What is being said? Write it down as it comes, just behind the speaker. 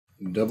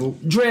Double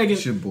Dragon.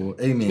 It's your boy,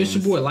 AMENZ. It's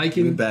your boy,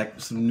 Liking. We back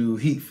with some new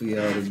heat for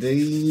y'all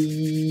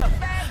today.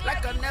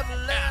 Like I never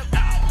left.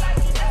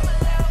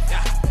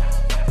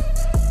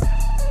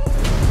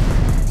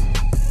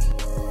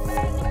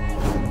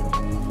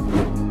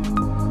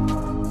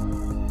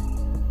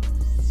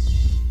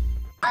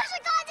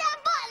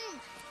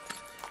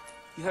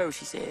 You heard what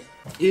she said.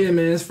 Yeah,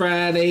 man, it's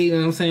Friday, you know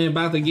what I'm saying?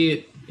 About to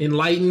get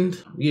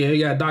enlightened. Yeah, we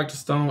got Dr.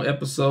 Stone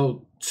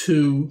episode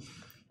 2.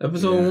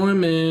 Episode 1,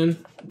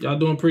 man. Y'all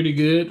doing pretty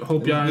good.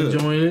 Hope y'all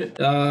enjoying it.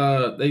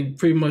 They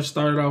pretty much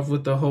started off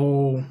with the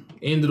whole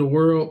end of the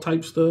world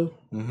type stuff.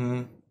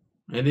 And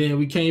then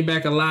we came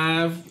back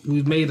alive.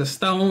 We made a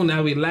stone.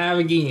 Now we live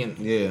again.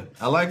 Yeah,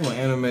 I like when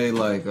anime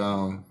like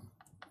a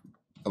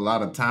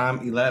lot of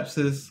time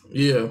elapses.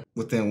 Yeah.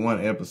 Within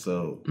one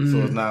episode, so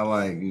it's not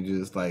like you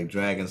just like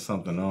dragging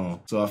something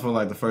on. So I feel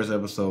like the first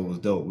episode was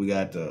dope. We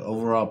got the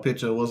overall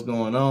picture of what's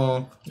going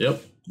on.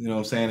 Yep. You know what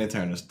I'm saying? They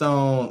turned to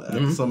stone.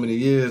 After so many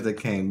years, they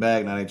came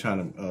back. Now they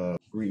trying to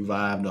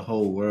revive the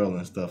whole world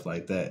and stuff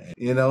like that. And,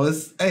 you know,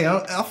 it's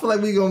I feel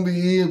like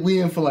we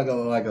in for like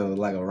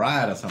a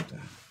ride or something.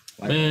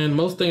 Like, man,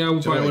 most thing I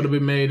would probably would have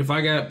been made if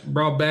I got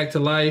brought back to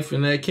life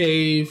in that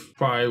cave.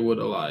 Probably would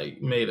have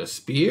like made a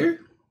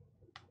spear.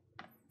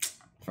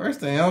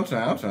 First thing I'm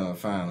trying to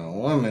find a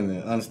woman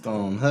and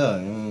unstone her.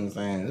 You know what I'm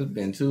saying? It's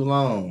been too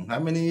long. How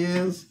many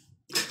years?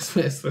 This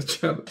man's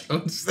trying to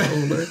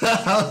unstone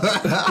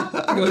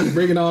her.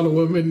 Bringing all the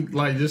women,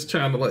 like just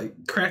trying to like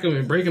crack them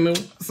and breaking them.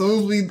 As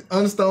soon as we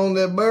unstone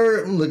that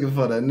bird, I'm looking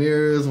for the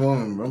nearest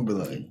woman. I'm be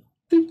like,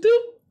 doop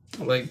doop.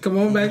 Like, come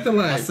on back to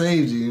life. I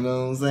saved you. You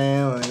know what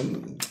I'm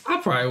saying? Like,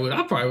 I probably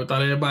would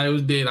thought everybody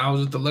was dead. I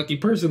was just the lucky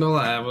person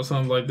alive or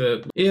something like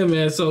that. Yeah,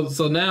 man. So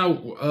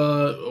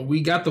now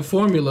we got the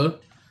formula,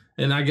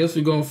 and I guess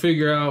we're gonna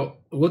figure out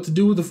what to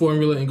do with the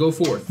formula and go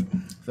forth.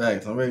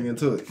 Facts. I'm ready to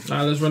get into it. All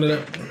right, let's run it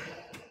up.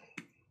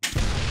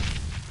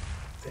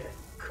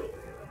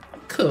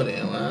 Cool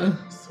down, man.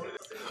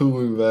 Who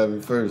we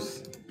reviving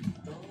first?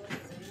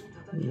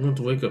 You want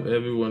to wake up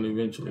everyone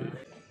eventually.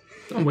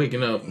 I'm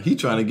waking up. He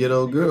trying to get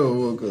old girl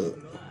woke up.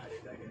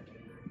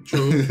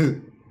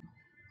 True.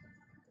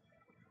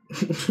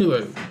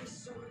 Like,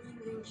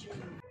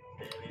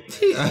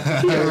 he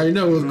already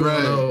know what's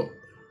going on.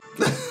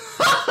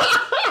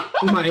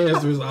 My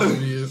answer is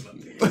obvious.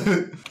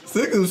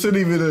 Sickles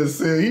shouldn't even have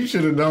said. He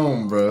should have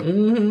known, bro.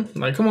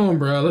 Like, come on,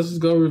 bro. Let's just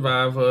go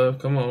revive her.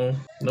 Come on.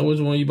 Know which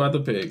one you about to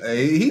pick.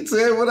 Hey, he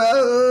said what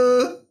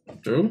I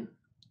True.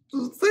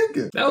 was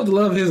thinking. That was the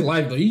love of his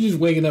life, though. You just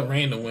waking up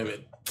random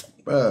women.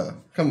 Bruh,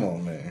 come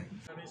on, man.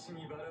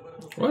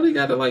 Why they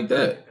got it like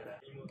that?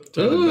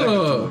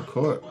 Of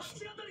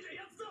course.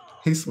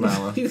 He's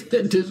smiling. He's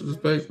that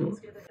disrespectful.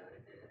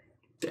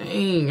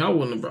 Dang, I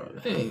wouldn't have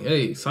brought. Dang,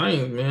 hey,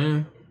 science,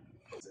 man.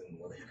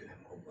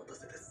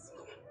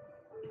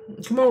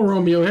 Come on,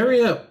 Romeo,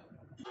 hurry up.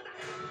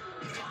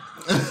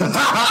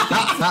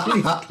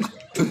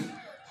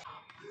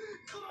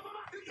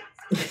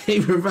 He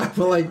revive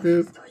her like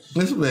this.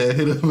 This man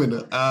hit him in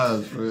the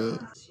eyes, bro.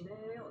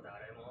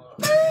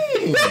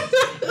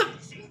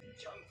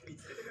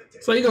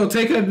 So you gonna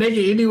take her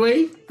naked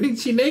anyway? Think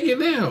she naked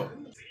now?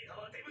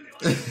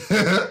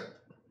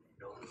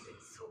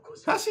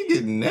 How she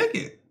get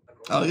naked?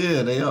 Oh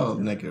yeah, they all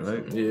naked,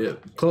 right? Yeah,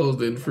 clothes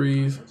didn't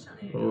freeze.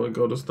 Or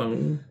go to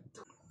stone.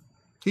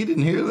 He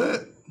didn't hear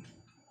that.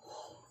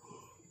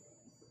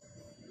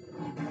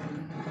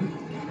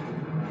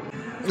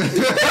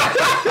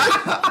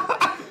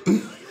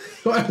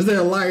 Why is there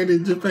a lion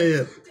in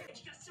Japan?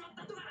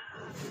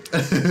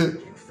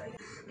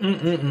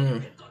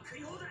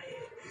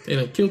 They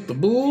done killed the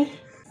bull?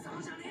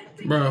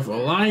 Bro, if a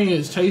lion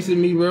is chasing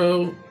me,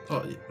 bro.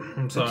 Oh,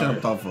 I'm sorry.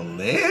 Jumped off a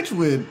ledge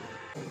with.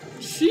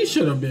 She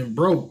should have been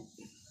broke.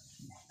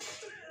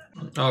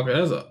 Okay,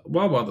 that's what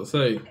I'm about to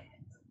say.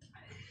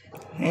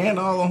 Hand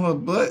all on her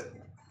butt.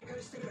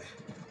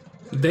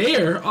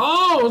 There?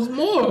 Oh, it's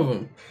more of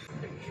them.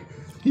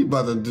 He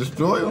about to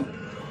destroy him.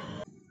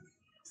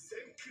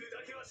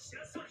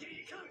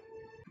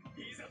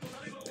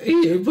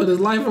 He put his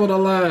life on the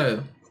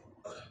line.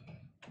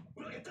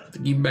 To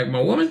give back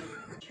my woman?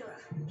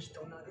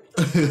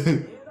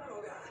 The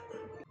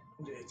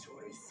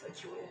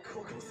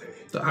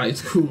high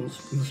school's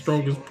the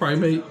strongest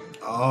primate.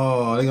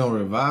 Oh, they gonna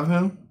revive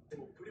him?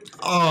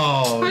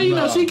 Oh, how you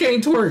know she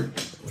can't twerk?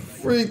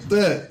 Freak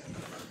that.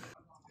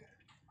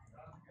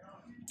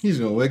 He's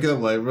gonna wake up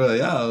like, bro,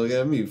 y'all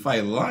got me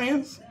fighting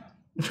lions?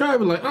 Try to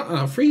be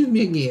like, freeze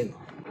me again.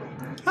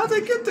 How'd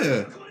they get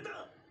there?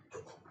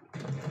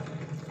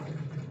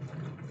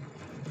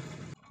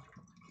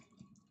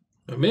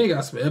 The man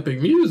got some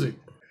epic music.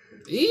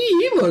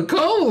 He look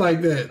cold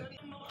like that.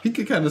 He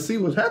could kind of see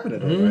what's happening,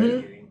 though,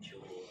 right?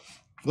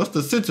 What's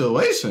the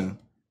situation?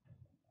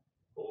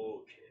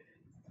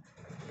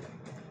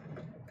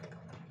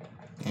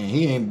 And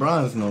he ain't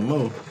bronze no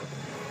more.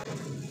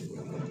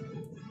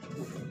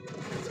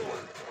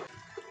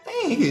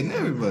 He ain't hitting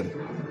everybody.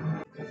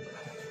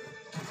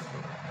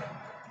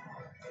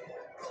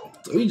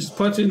 We just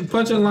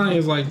punching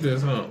lions like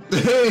this, huh?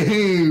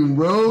 Damn,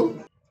 bro.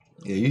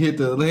 Yeah, you hit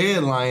the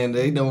head lion,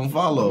 they don't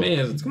follow.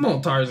 Man, come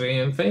on,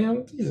 Tarzan,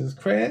 fam. Jesus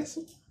Christ.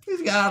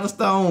 He's got out of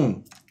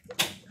stone.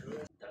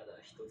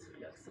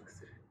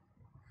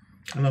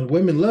 I know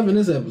women loving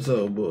this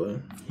episode, boy.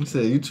 He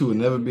said you two will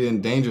never be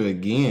in danger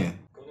again.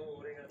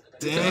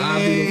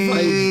 Dang.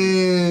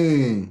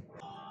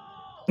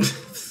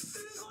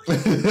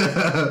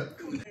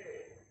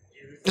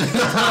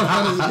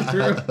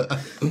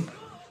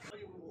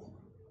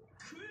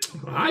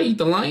 I eat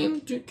the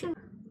lion.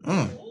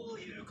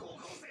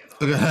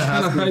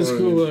 High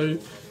school.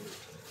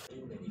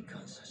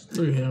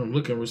 Look at him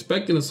looking,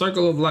 respecting the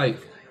circle of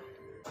life.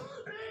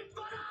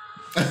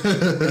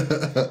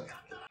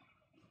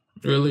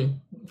 Really?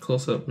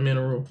 Close up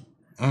mineral.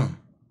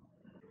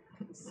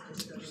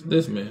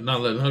 This man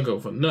not letting her go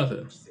for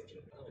nothing.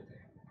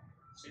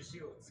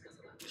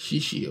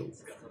 Shishio.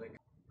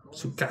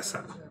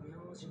 TSUKASA.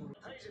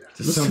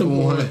 The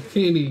simple one.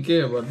 He didn't even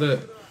care about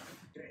that.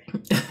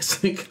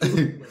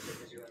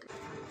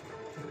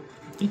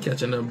 He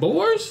catching them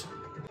boars?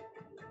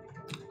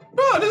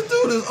 Bro, this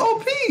dude is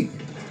OP.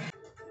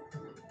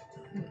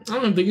 I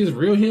don't think it's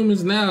real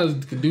humans now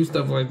can do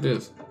stuff like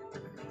this.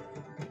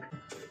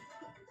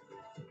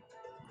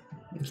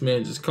 This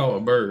man just caught a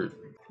bird.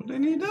 What they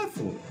need that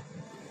for?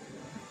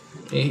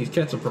 And he's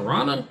catching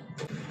piranha?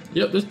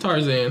 Yep, this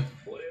Tarzan.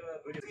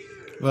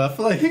 Well, I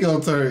feel like he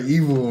gonna turn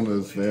evil on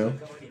us, fam.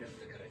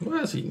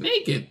 Why is he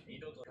naked?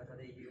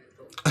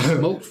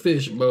 Smoked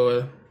fish,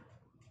 boy.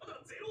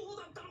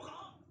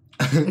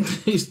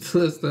 He's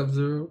still at step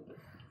 0.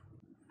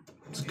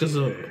 It's because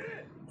of...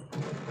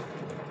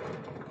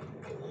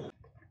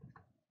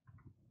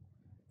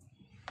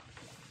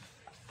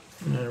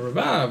 Man,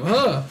 revive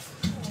her.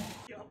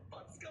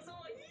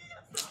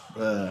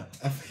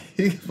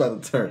 He's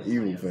about to turn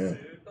evil, fam.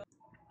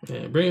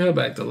 Yeah, bring her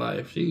back to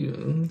life. She, you know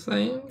what I'm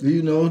saying? Do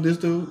you know this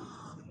dude?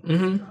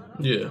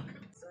 Mm-hmm. Yeah.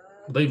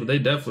 They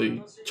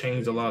definitely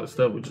changed a lot of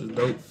stuff, which is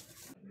dope.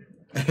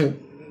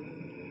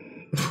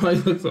 Why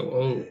he looks so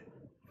old?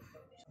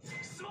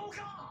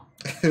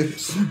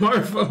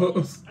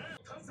 Smartphones.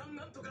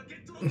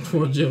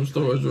 For gym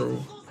storage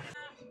room.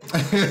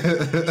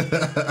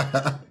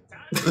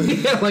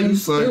 Yeah, like you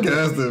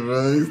sarcastic,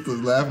 bro. He's still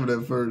laughing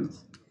at first.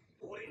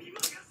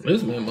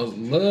 This man must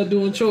love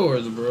doing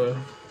chores, bro.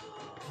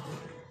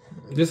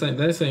 This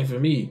ain't for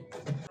me.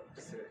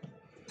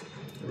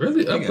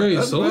 Really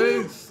upgrade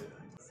swords?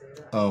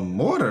 A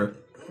mortar?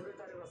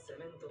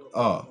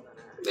 Oh.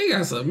 They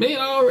got cement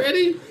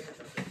already?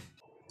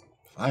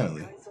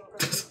 Finally.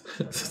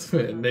 This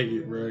man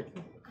naked, bro.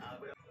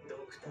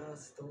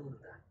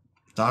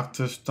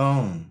 Dr.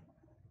 Stone.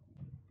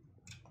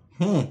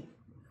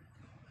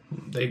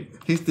 They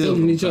He's still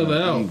filling each other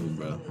out. Evil,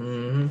 bro.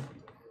 Mm-hmm.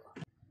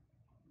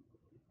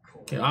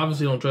 They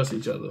obviously don't trust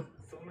each other.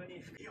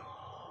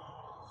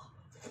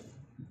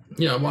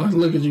 Yeah, I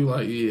look at you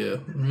like, yeah.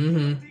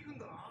 Mm-hmm.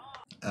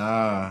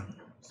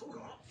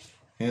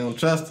 He don't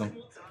trust him.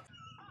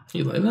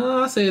 He's like,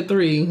 no, I said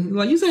 3. He's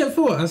like, you said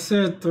 4. I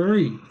said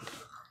 3.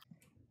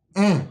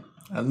 I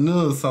knew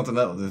there was something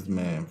up with this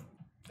man.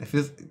 If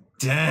it's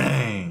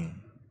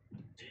dang.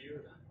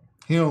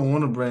 He don't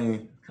want to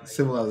bring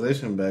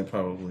civilization back,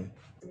 probably.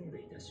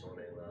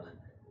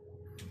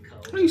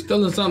 He's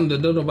stealing something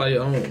that don't nobody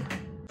own.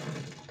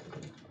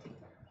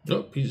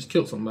 Nope, he just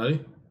killed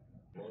somebody.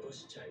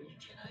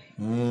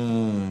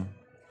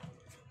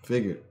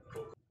 Figured.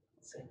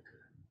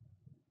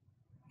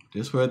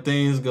 This where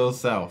things go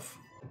south.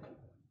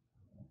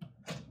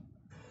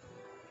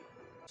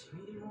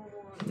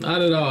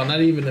 Not at all,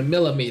 not even a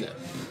millimeter.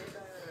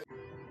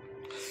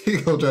 He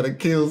gonna try to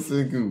kill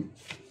Senku.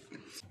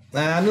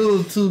 Nah, I knew it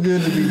was too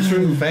good to be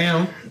true,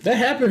 fam. That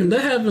happened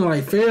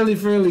like fairly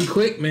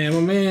quick, man. My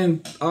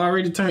man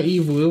already turned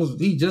evil.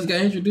 He just got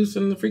introduced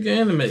in the freaking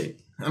anime.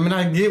 I mean,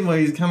 I get where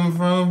he's coming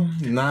from.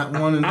 Not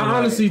wanting to. I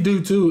honestly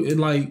do too. And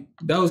like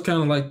that was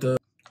kind of like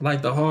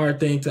the hard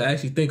thing to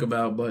actually think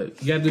about,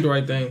 but you gotta do the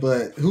right thing.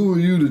 But who are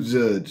you to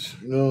judge?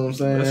 You know what I'm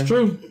saying? That's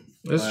true.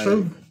 That's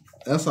true.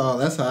 That's all.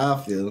 That's how I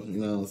feel.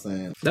 You know what I'm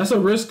saying? That's a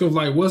risk of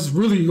like what's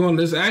really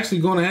that's actually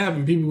going to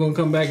happen. People gonna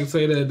come back and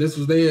say that this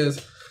was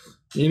theirs.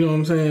 You know what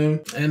I'm saying?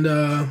 And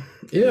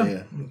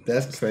yeah,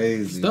 that's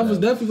crazy. Stuff is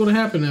definitely gonna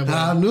happen there.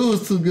 I knew it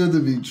was too good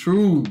to be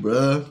true,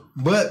 bruh.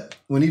 But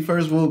when he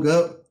first woke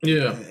up,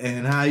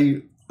 and how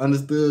you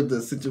understood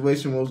the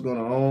situation, what was going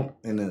on,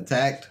 and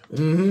attacked,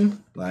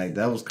 like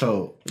that was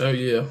cold. Oh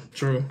yeah,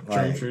 true.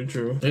 And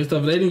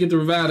stuff. They didn't get to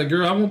revive the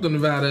girl. I want them to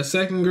revive that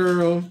second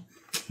girl.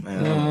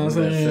 Man, you know what I'm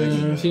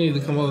saying? She needs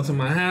to come over to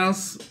my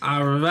house.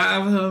 I'll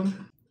revive her.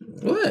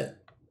 What?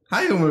 How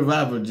you gonna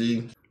revive her,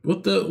 G?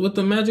 With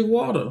the magic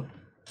water.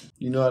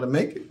 You know how to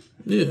make it?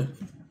 Yeah.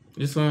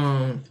 It's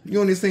You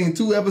only seen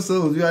 2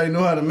 episodes. You already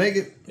know how to make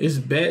it? It's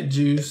bat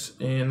juice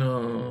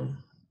and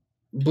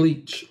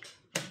bleach.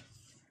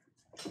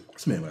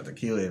 This man about to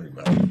kill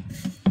everybody.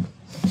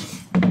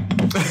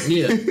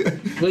 Yeah.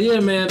 But yeah,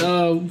 man,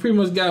 we pretty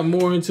much got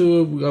more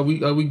into it.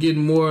 We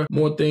getting more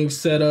things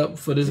set up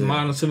for this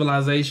modern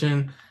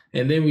civilization.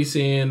 And then we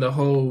seeing the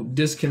whole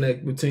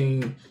disconnect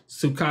between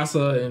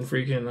TSUKASA and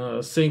freaking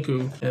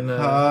Senku. And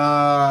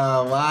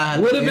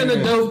would have been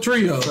a dope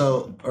trio.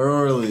 So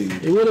early.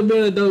 It would have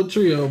been a dope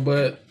trio,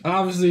 but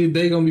obviously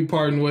they gonna be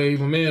parting ways.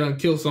 My man done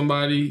killed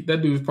somebody.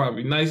 That dude's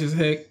probably nice as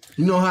heck.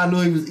 You know how I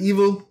knew he was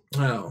evil?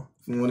 How?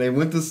 When they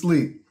went to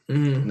sleep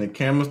and the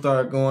camera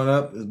started going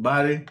up his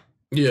body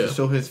to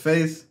show his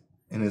face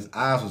and his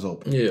eyes was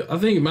open. Yeah, I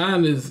think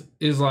mine is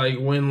like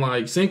when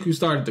like Senku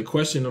started to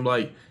question him,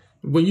 like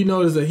when you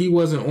notice that he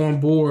wasn't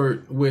on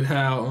board with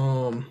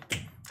how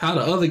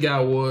the other guy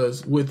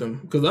was with him,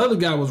 because the other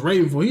guy was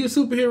raving for he's a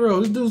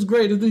superhero. This dude's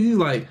great. This dude, he's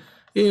like,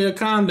 yeah,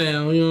 calm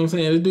down. You know what I'm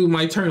saying? This dude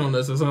might turn on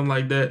us or something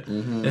like that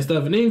and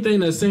stuff. And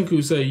anything that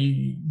Senku say,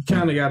 you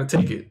kind of got to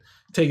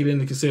take it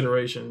into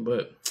consideration.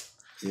 But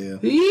yeah,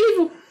 he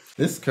evil.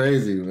 It's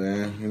crazy,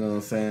 man. You know what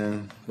I'm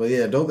saying? But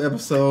yeah, dope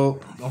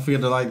episode. Don't forget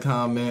to like,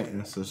 comment,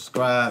 and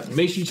subscribe.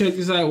 Make sure you check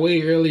this out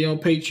way early on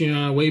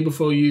Patreon, way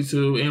before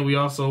YouTube. And we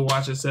also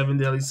watch the 7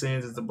 Deadly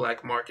Sins as the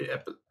Black Market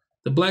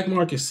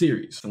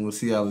series. And we'll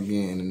see y'all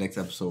again in the next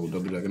episode.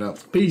 Double Ducking Up.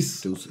 Peace.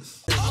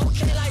 Deuces.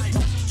 Okay, like